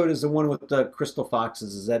episode is the one with the crystal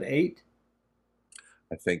foxes? Is that 8?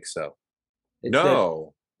 I think so. It's that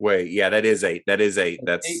No, wait, yeah, that is 8. That is 8.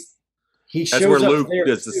 that's 8. That's He that's where shows up Luke there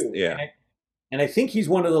does this. too, Yeah. and I think he's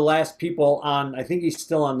one of the last people on. I think he's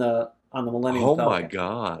still on the Millennium Oh my Falcon,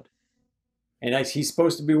 God. and he's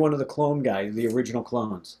supposed to be one of the clone guys, the original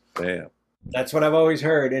clones. Damn. That's what I've always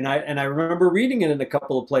heard, and I remember reading it in a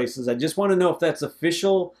couple of places. I just want to know if that's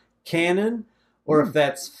official canon or if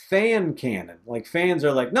that's fan canon. Like fans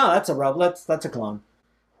are like, no, that's a rebel. That's a clone.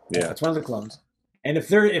 Yeah. That's one of the clones. And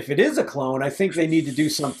if it is a clone, I think they need to do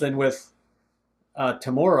something with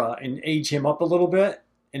Tamora and age him up a little bit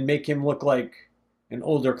and make him look like an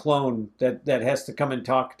older clone that has to come and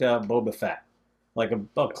talk to Boba Fett, like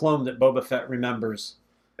a clone that Boba Fett remembers.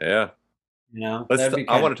 Yeah. You know, Let's. that'd be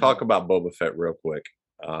I kind want of to talk cool. about Boba Fett real quick.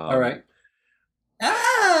 All right.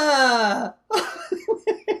 Ah!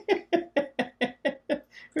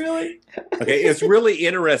 Really? Okay, it's really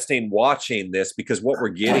interesting watching this because what we're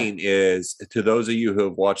getting is, to those of you who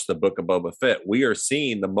have watched the Book of Boba Fett, we are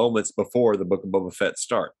seeing the moments before the Book of Boba Fett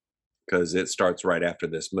start, because it starts right after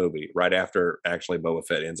this movie, right after actually Boba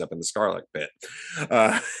Fett ends up in the Scarlet Pit.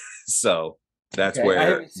 Uh, so that's Okay, I where.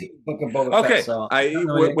 haven't seen the Book of Boba Fett, Okay, so I I don't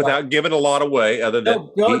know anything about without giving a lot away, other than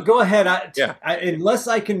No, go ahead. yeah. Unless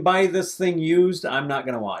I can buy this thing used, I'm not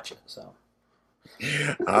going to watch it. So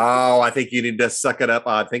Oh, I think you need to suck it up.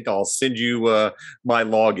 I think I'll send you my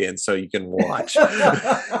login so you can watch.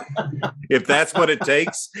 If that's what it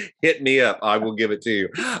takes, hit me up. I will give it to you.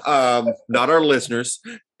 Not our listeners.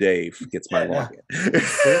 Dave gets my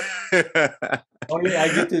login. only I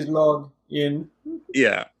get this log in.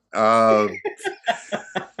 Yeah. I'm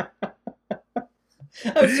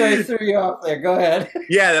sorry, I threw you off there. Go ahead.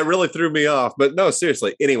 Yeah, that really threw me off. But no,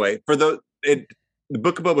 seriously. Anyway, the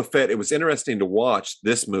Book of Boba Fett, it was interesting to watch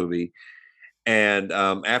this movie. And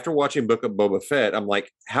after watching Book of Boba Fett, I'm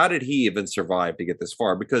like, how did he even survive to get this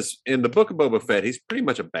far? Because in the Book of Boba Fett, he's pretty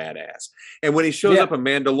much a badass. And when he shows Yeah. up in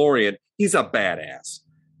Mandalorian, he's a badass.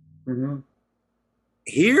 Mm-hmm.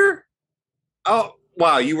 Here, oh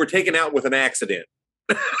wow, you were taken out with an accident.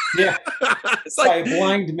 Yeah, It's by like, a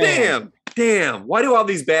blind man. damn. Why do all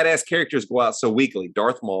these badass characters go out so weakly?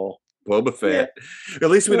 Darth Maul, Boba Fett. At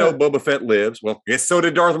least we know Yeah. Boba Fett lives. Well, yes, so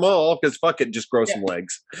did Darth Maul, because fuck it, just grow Yeah. some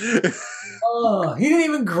legs. Oh, he didn't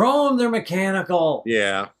even grow them. They're mechanical.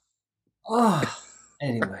 Yeah. Oh,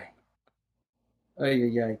 anyway.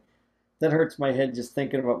 Ay. That hurts my head just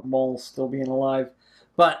thinking about Maul still being alive.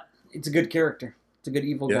 But it's a good character. It's a good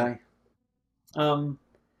evil Yeah. guy.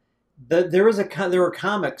 There were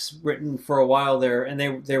comics written for a while there, and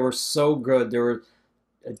they were so good. There were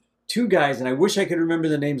two guys, and I wish I could remember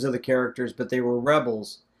the names of the characters, but they were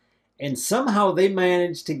rebels, and somehow they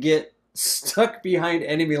managed to get stuck behind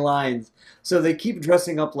enemy lines, so they keep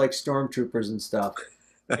dressing up like stormtroopers and stuff,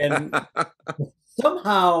 and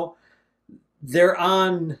somehow they're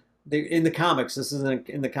in the comics. This is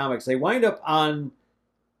in the comics. They wind up on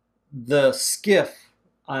the skiff,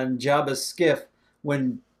 on Jabba's skiff,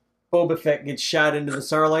 when Boba Fett gets shot into the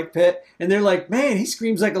Sarlacc pit, and they're like, "Man, he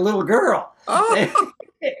screams like a little girl." Oh,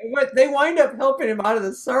 They wind up helping him out of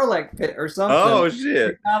the Sarlacc pit or something. oh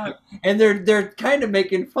shit. And they're kind of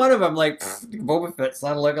making fun of him, like Boba Fett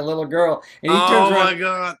sounded like a little girl, and he Oh turns my around.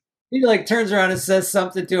 god. He like turns around and says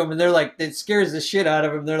something to him, and they're like, it scares the shit out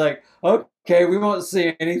of him. They're like, "Okay, we won't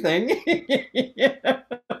see anything."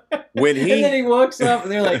 When And then he he walks up,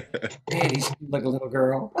 and they're like, "Man, he screamed like a little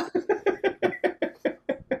girl."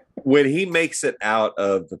 when he makes it out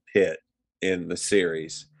of the pit in the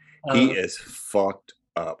series, he is fucked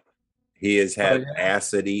up. He has had yeah.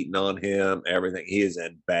 acid eaten on him, everything. He is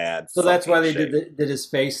in bad. So that's why fucking they shape. did his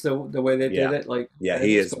face the way they Yeah. did it. Like, Yeah, that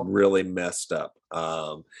he was is cool. really messed up.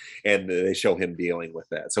 And they show him dealing with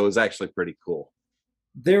that. So it was actually pretty cool.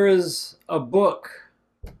 There is a book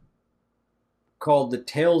called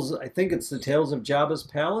I think it's the Tales of Jabba's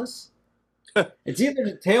Palace. It's either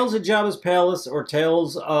the Tales of Jabba's Palace or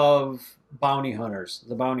Tales of the Bounty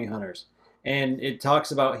Hunters. And it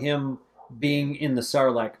talks about him being in the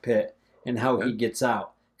Sarlacc pit and how he gets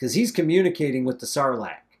out. Because he's communicating with the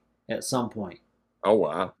Sarlacc at some point. Oh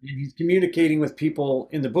wow. And he's communicating with people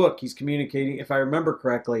in the book. He's communicating, if I remember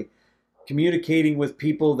correctly, communicating with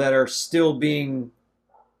people that are still being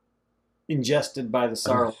ingested by the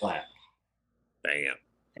Sarlacc. Damn.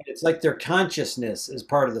 And it's like their consciousness is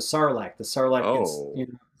part of the Sarlacc. The Sarlacc gets, Oh.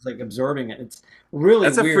 like absorbing it. It's really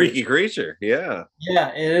That's a weird. freaky creature. Yeah.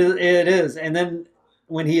 Yeah, it is. It is. And then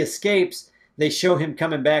when he escapes, they show him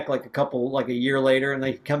coming back like a year later, and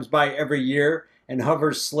he comes by every year and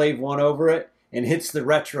hovers Slave One over it and hits the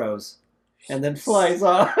retros, and then flies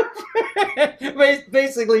off.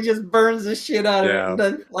 Basically, just burns the shit out of it and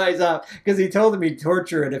then flies off because he told him he'd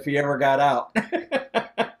torture it if he ever got out.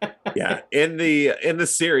 Yeah, in the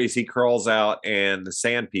series, he crawls out, and the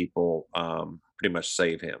Sand People pretty much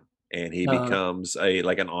save him, and he becomes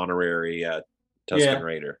an honorary Tusken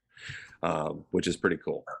Raider, which is pretty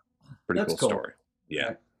cool. Pretty cool story.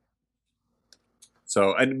 Yeah.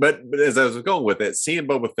 So, but as I was going with it, seeing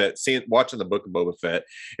Boba Fett, watching the Book of Boba Fett,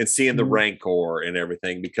 and seeing the Rancor and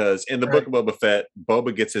everything, because in the Book of Boba Fett,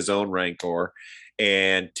 Boba gets his own Rancor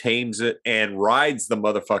and tames it and rides the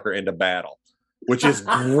motherfucker into battle, which is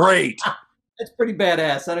great. It's pretty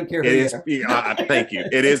badass. I don't care. It is. Thank you.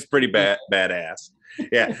 It is pretty badass.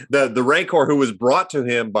 Yeah, the Rancor who was brought to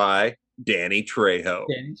him by Danny Trejo.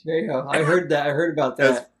 Danny Trejo. I heard that. I heard about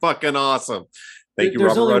that. That's fucking awesome. Thank you,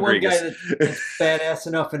 There's Robert only Rodriguez. one guy that's badass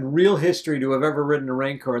enough in real history to have ever ridden a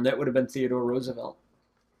Rancor, and that would have been Theodore Roosevelt.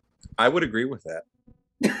 I would agree with that.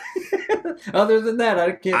 Other than that,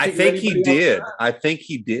 I can't. I think he did. I think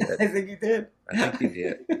he did. I think he did. I think he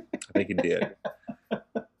did. I think he did.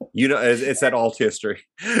 You know, it's that alt history.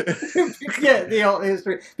 Yeah, the alt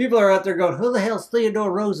history. People are out there going, "Who the hell's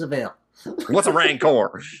Theodore Roosevelt? What's a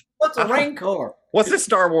Rancor? What's a Rancor? What's this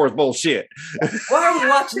Star Wars bullshit? Why are we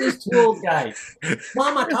watching these two old guys? Why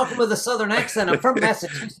am I talking with a southern accent? I'm from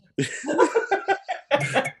Massachusetts."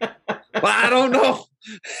 Well, I don't know.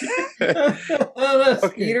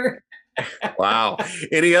 Peter. Wow.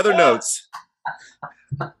 Any other notes?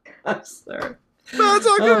 I'm sorry. No, it's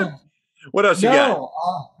all good. What else you got?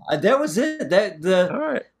 That was it. All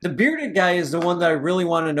right. The bearded guy is the one that I really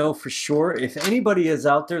want to know for sure. If anybody is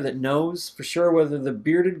out there that knows for sure whether the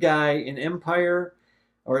bearded guy in Empire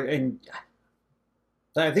I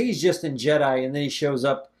think he's just in Jedi, and then he shows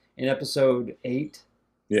up in Episode 8.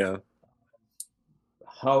 Yeah.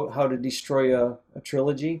 How to Destroy a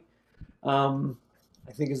Trilogy.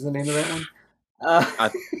 I think is the name of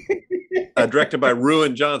that one. Directed by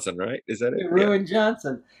Ruin Johnson, right? Is that it? Ruin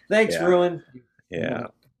Johnson. Thanks, Ruin. Yeah.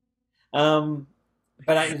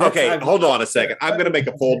 But hold on a second. I'm gonna make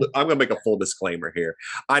a full disclaimer here.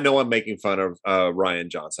 I know I'm making fun of Rian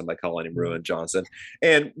Johnson by calling him Ruin Johnson,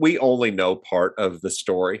 and we only know part of the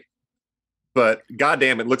story. But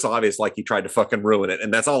goddamn, it looks obvious like he tried to fucking ruin it,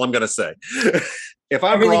 and that's all I'm gonna say. If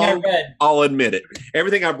I'm wrong, I'll admit it.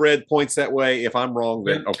 Everything I've read points that way. If I'm wrong,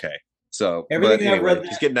 then okay. So everything I've read,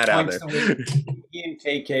 just getting that out there. He and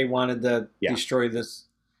KK wanted to destroy this,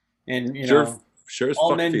 and sure as all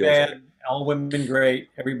fuck men feels bad, like. all women great,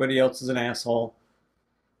 everybody else is an asshole,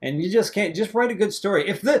 and you just can't write a good story.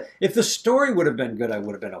 If the story would have been good, I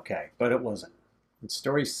would have been okay, but it wasn't. The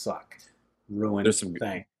story sucked. Ruined. There's some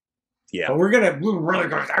thing. Yeah, but we're really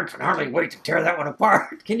gonna. I can hardly wait to tear that one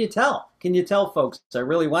apart. Can you tell? Can you tell, folks? I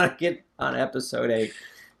really want to get on Episode 8.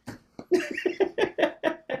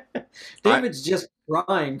 David's just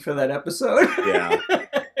crying for that episode. Yeah,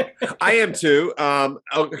 I am too.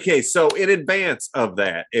 Okay, so in advance of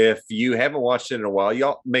that, if you haven't watched it in a while,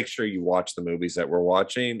 y'all make sure you watch the movies that we're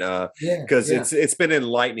watching, because it's been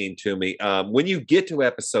enlightening to me. When you get to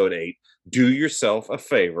Episode 8, do yourself a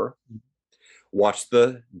favor. Watch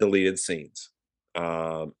the deleted scenes.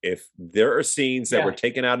 If there are scenes that were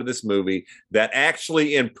taken out of this movie that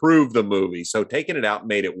actually improved the movie, so taking it out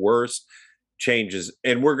made it worse, changes,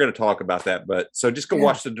 and we're going to talk about that. But so just go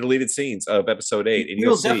watch the deleted scenes of Episode 8, and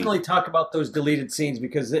we'll definitely talk about those deleted scenes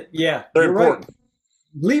because they're important. Right.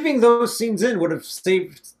 Leaving those scenes in would have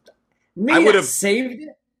saved. I would have saved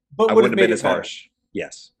it, but would have made it as harsh.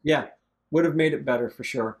 Yes. Yeah, would have made it better for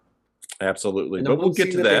sure. Absolutely, but we'll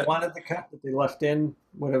get to that. They wanted the cut that they left in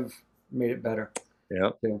would have made it better.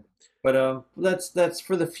 Yeah, too. But that's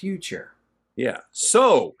for the future. Yeah.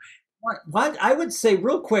 So, what I would say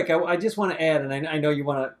real quick, I just want to add, and I know you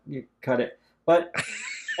want to cut it, but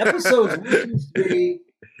episodes 1 through 3,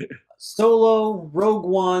 Solo, Rogue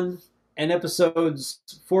One, and episodes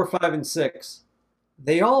 4, 5, and 6,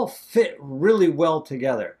 they all fit really well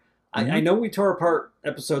together. I know we tore apart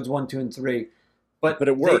episodes 1, 2, and 3. But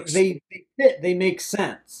it works. They fit. They make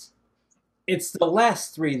sense. It's the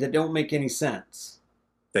last 3 that don't make any sense.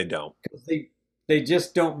 They don't. They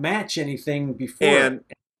just don't match anything before it.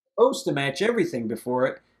 It's supposed to match everything before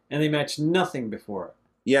it, and they match nothing before it.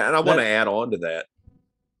 Yeah, and I want to add on to that.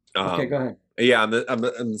 Okay, go ahead. Yeah, I'm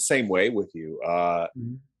the same way with you.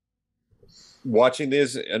 Watching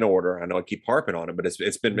this in order, I know I keep harping on it, but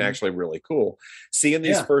it's been actually really cool. Seeing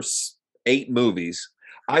these first 8 movies,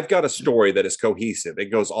 I've got a story that is cohesive. It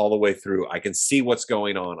goes all the way through. I can see what's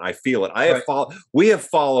going on. I feel it. Right. We have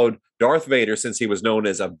followed Darth Vader since he was known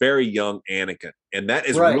as a very young Anakin, and that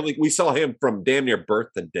is Right. really, we saw him from damn near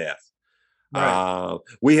birth to death. Right.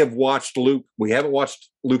 We have watched Luke. We haven't watched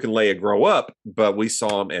Luke and Leia grow up, but we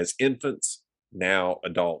saw them as infants, now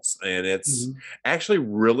adults, and it's Mhm. actually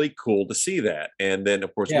really cool to see that. And then,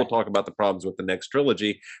 of course, Yeah. we'll talk about the problems with the next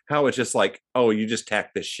trilogy, how it's just like, oh, you just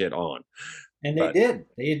tack this shit on. And they But did.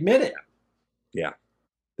 They admit it. yeah,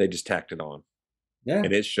 they just tacked it on, Yeah.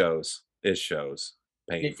 and it shows. It shows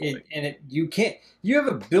painfully. You can't. You have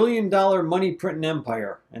 $1 billion money printing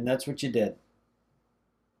empire, and that's what you did.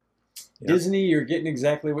 Yeah. Disney, you're getting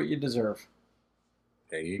exactly what you deserve.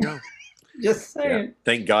 There you go. Just saying. Yeah.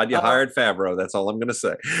 Thank God you hired Favreau. That's all I'm going to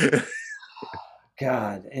say.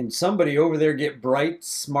 God, and somebody over there get bright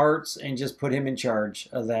smarts and just put him in charge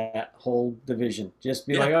of that whole division. Just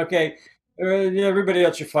be like, okay, everybody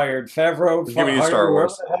else, you're fired. Favreau, Give me Star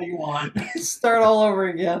Wars. whoever the hell you want. Start all over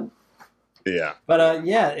again. Yeah. But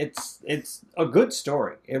yeah, it's a good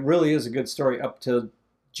story. It really is a good story up to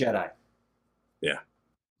Jedi. Yeah.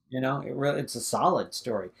 You know, it's a solid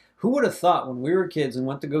story. Who would have thought when we were kids and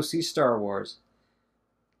went to go see Star Wars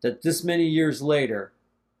that this many years later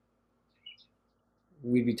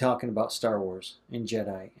we'd be talking about Star Wars and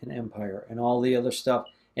Jedi and Empire and all the other stuff,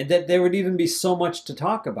 and that there would even be so much to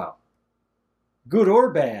talk about, good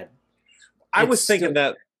or bad. I was thinking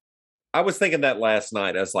that last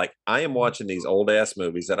night. I was like, I am watching these old ass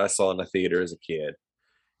movies that I saw in the theater as a kid.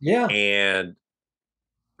 Yeah. And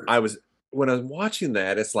when I was watching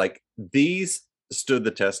that, it's like these stood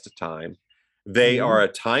the test of time. They are a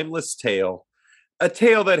timeless tale. A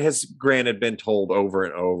tale that has, granted, been told over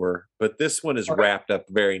and over, but this one is wrapped up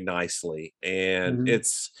very nicely, and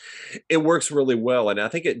it works really well. And I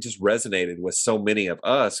think it just resonated with so many of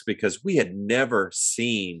us because we had never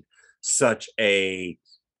seen such a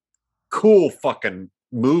cool fucking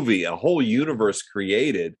movie, a whole universe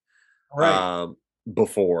created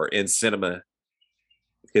before in cinema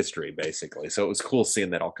history, basically. So it was cool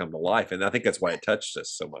seeing that all come to life, and I think that's why it touched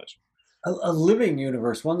us so much. A living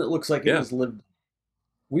universe, one that looks like it was lived.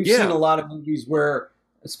 We've seen a lot of movies where,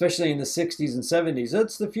 especially in the 60s and 70s,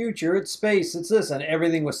 it's the future, it's space, it's this, and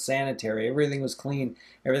everything was sanitary, everything was clean,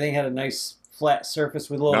 everything had a nice flat surface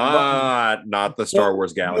with little buttons. Not the Star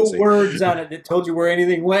Wars galaxy. No words on it that told you where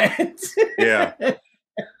anything went. Yeah.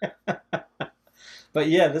 But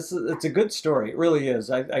yeah, it's a good story. It really is.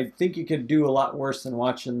 I think you could do a lot worse than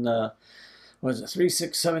watching the 3,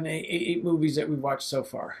 6, 7, 8 movies that we've watched so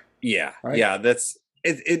far. Yeah. Right? Yeah,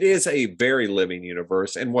 it is a very living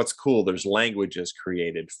universe, and what's cool, there's languages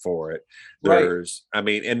created for it. There's I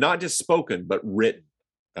mean, and not just spoken but written.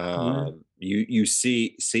 You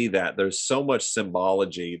see that there's so much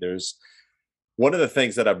symbology. There's one of the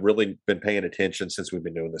things that I've really been paying attention since we've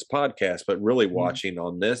been doing this podcast, but really watching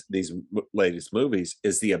on these latest movies,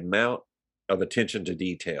 is the amount of attention to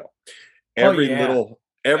detail. Every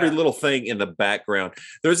little thing in the background.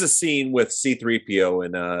 There's a scene with C-3PO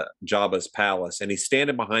in Jabba's palace, and he's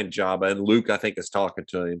standing behind Jabba, and Luke, I think, is talking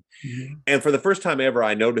to him. And for the first time ever,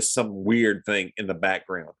 I noticed some weird thing in the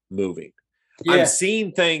background moving. I'm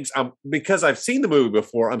seeing things because I've seen the movie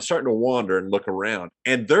before. I'm starting to wander and look around,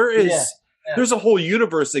 and there's a whole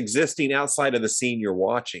universe existing outside of the scene you're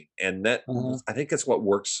watching, and that I think that's what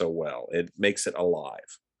works so well. It makes it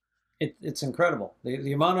alive. It's incredible,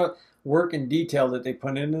 the amount of work and detail that they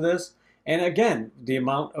put into this, and again, the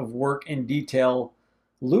amount of work and detail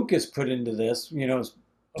Lucas put into this. You know,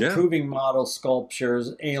 approving model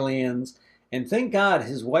sculptures, aliens. And thank God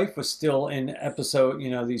his wife was still in episode,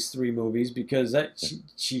 these 3 movies, because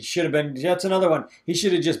she should have been. That's another one. He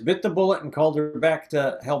should have just bit the bullet and called her back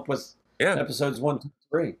to help with episodes 1, 2,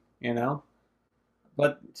 3.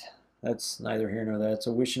 But that's neither here nor there. It's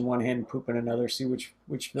a wish in one hand, poop in another. See which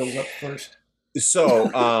fills up first.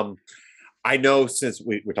 So I know, since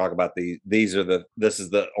we talk about this is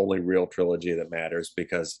the only real trilogy that matters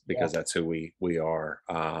because that's who we are.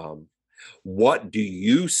 What do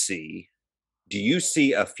you see? Do you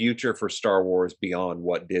see a future for Star Wars beyond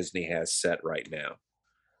what Disney has set right now?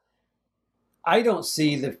 I don't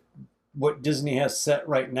see what Disney has set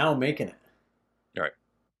right now making it. All right.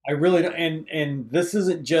 I really don't. And this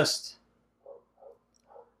isn't just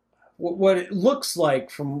what it looks like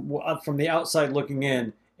from the outside looking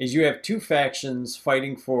in. Is you have 2 factions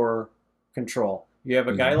fighting for control. You have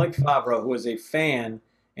a guy like Favreau, who is a fan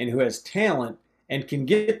and who has talent and can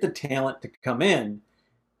get the talent to come in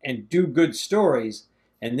and do good stories.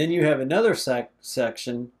 And then you have another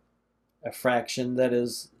fraction that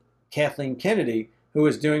is Kathleen Kennedy, who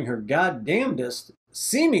is doing her goddamnedest,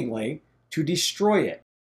 seemingly, to destroy it.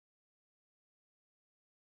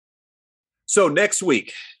 So next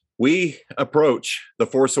week, we approach The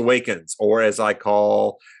Force Awakens, or as I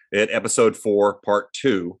call it, Episode 4, Part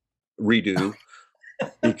 2, redo,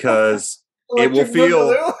 because it will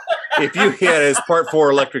feel, if you, it's Part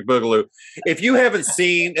 4, Electric Boogaloo. If you haven't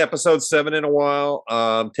seen Episode 7 in a while,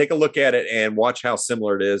 take a look at it and watch how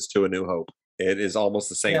similar it is to A New Hope. It is almost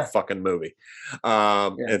the same fucking movie.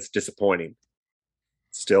 It's disappointing.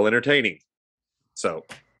 Still entertaining. So,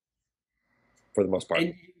 for the most part.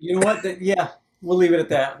 And you know what? We'll leave it at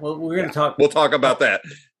that. We're going to talk. We'll talk about that.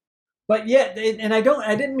 But and I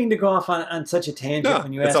didn't mean to go off on such a tangent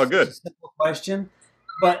when you asked all good. a simple question.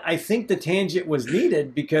 But I think the tangent was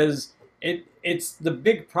needed because it's the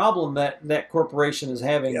big problem that corporation is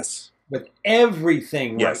having with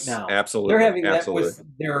everything right now. Absolutely. They're having that with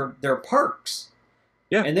their parks.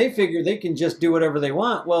 Yeah. And they figure they can just do whatever they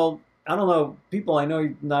want. Well, I don't know, people, I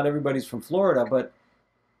know not everybody's from Florida, but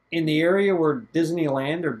in the area where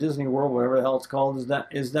Disneyland or Disney World, whatever the hell it's called,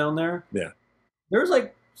 is down there. Yeah. There's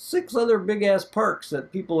like 6 other big ass parks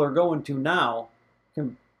that people are going to now,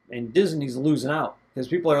 and Disney's losing out because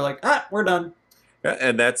people are like, we're done.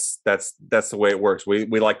 And that's the way it works. We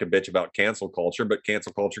like to bitch about cancel culture, but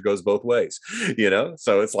cancel culture goes both ways,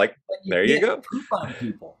 So it's like, there you go. Poop on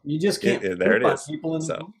people. You just can't poop there it on is. people in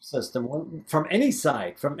the belief system from any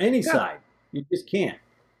side. Side. You just can't.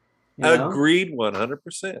 Agreed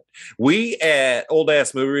 100%. We at Old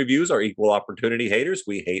Ass Movie Reviews are equal opportunity haters.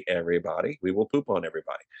 We hate everybody. We will poop on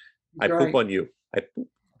everybody. That's I poop on you.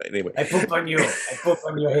 Anyway. I poop on you. I poop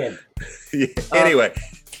on your head. Anyway.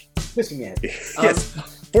 Kissing your head. Yes.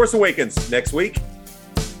 Force Awakens next week.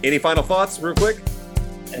 Any final thoughts real quick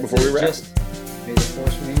before we wrap? May the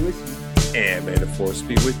Force be with you. And may the Force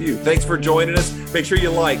be with you. Thanks for joining us. Make sure you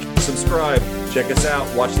like, subscribe, check us out,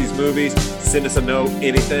 watch these movies, send us a note,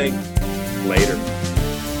 anything. Later.